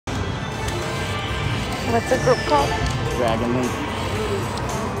What's the group called? Dragon Link.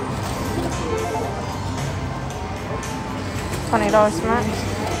 $20 max.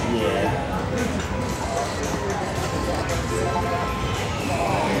 Yeah.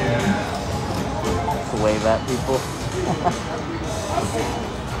 To wave at people.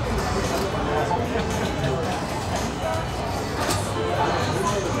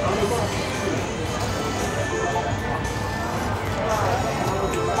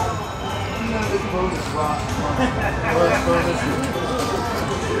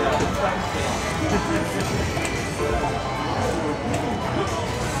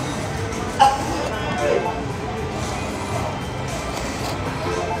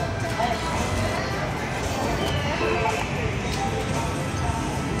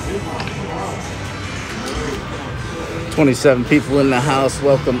 27 people in the house.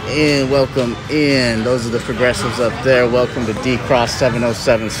 Welcome in, welcome in. Those are the progressives up there. Welcome to D-Cross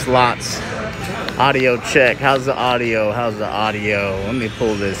 707 Slots. Audio check. How's the audio? How's the audio? Let me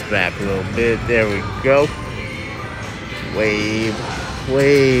pull this back a little bit. There we go. Wave,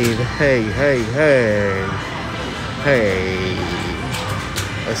 wave. Hey, hey, hey. Hey.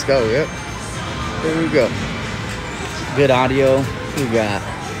 Let's go. Yep. There we go. Good audio. We got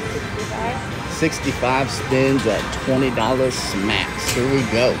 65 spins at $20 max. Here we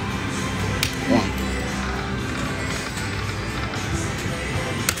go. One,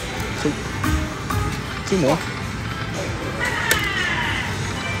 two more.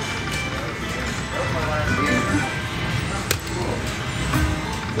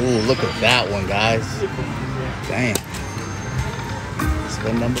 Ooh, look at that one, guys. Damn.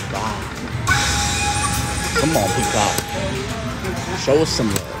 Spin number 5. Come on, Peacock. Show us some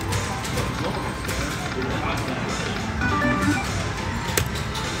love.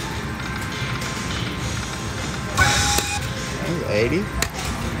 80.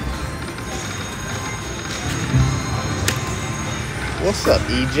 What's up,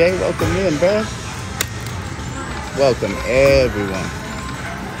 EJ? Welcome in, bro. Welcome, everyone.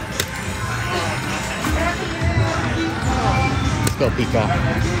 Let's go, Peacock.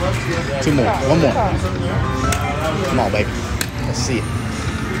 2 more. 1 more. Come on, baby. Let's see it.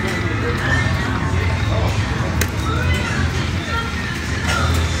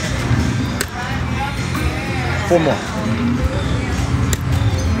 Four more.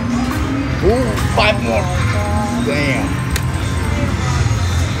 Ooh, 5 more. Damn.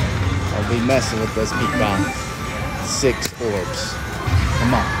 I'll be messing with this Peacock. 6 orbs.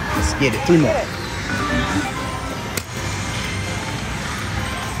 Come on, let's get it. 3 more.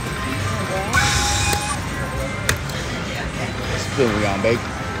 Spin we on, baby.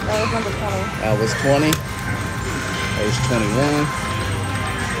 That was number 20. That was 20. That was 21.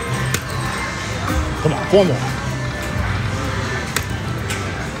 Come on, 4 more.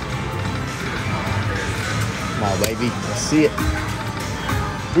 Come on, baby. Let's see it.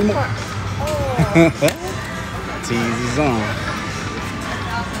 3 more. Oh. Tease is on.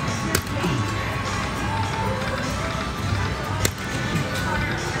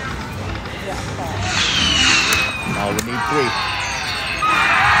 Now we need 3.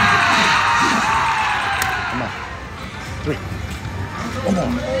 Come on. 3. 1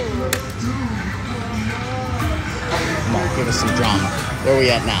 more. Come on, give us some drama. Where are we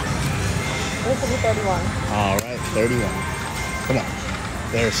at now? This will be 31. All right, 31. Come on.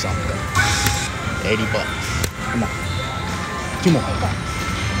 There's something. 80 bucks. Come on. 2 more.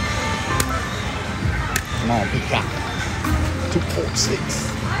 Come on, Peacock. 2, 4, 6.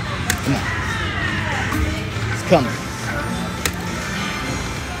 Come on. It's coming.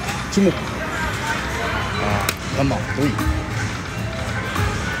 2 more. Come on, 3.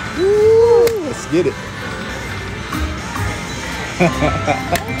 Woo, let's get it.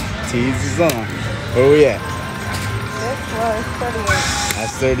 Tease is on. Where we at? This was 38.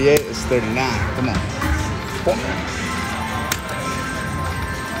 That's 38. It's 39. Come on. 4 more.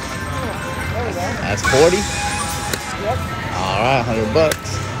 There we go. That's 40. Yep. All right, 100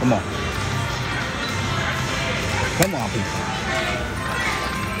 bucks. Come on. Come on, people.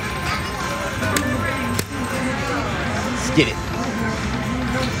 Let's get it.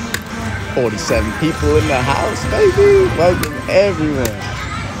 47 people in the house, baby. Welcome everyone.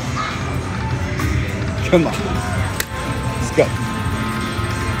 Come on. Let's go.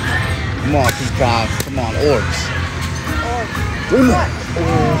 Come on, Peacock. Come on, orbs. 3 more.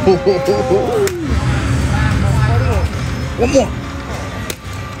 Oh. 1 more.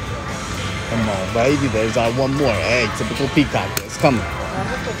 Come on, baby. There's our 1 more. Hey, typical Peacock. It's coming.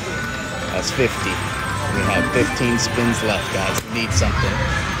 That's 50. We have 15 spins left, guys. We need something.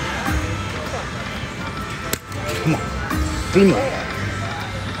 Come on. 3 more.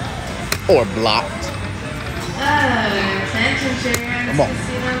 Or blocked. Attention, Sharon. Come on.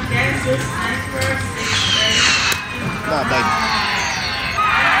 Casino guests, it's time for 6:30. Come on, baby.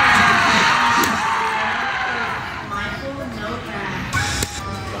 Michael Novak.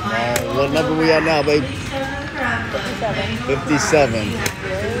 What number we at now, baby? 57. 57.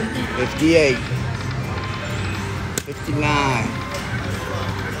 58. 59.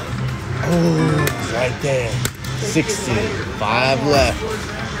 Oh, it's right there. 60. 5 left.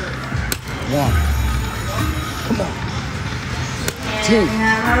 1. Come on. 2. And we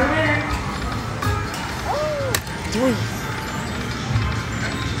have our winner. 3.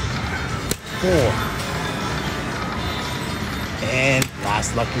 4. And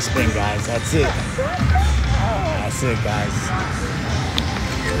last lucky spin, guys. That's it. That's it, guys.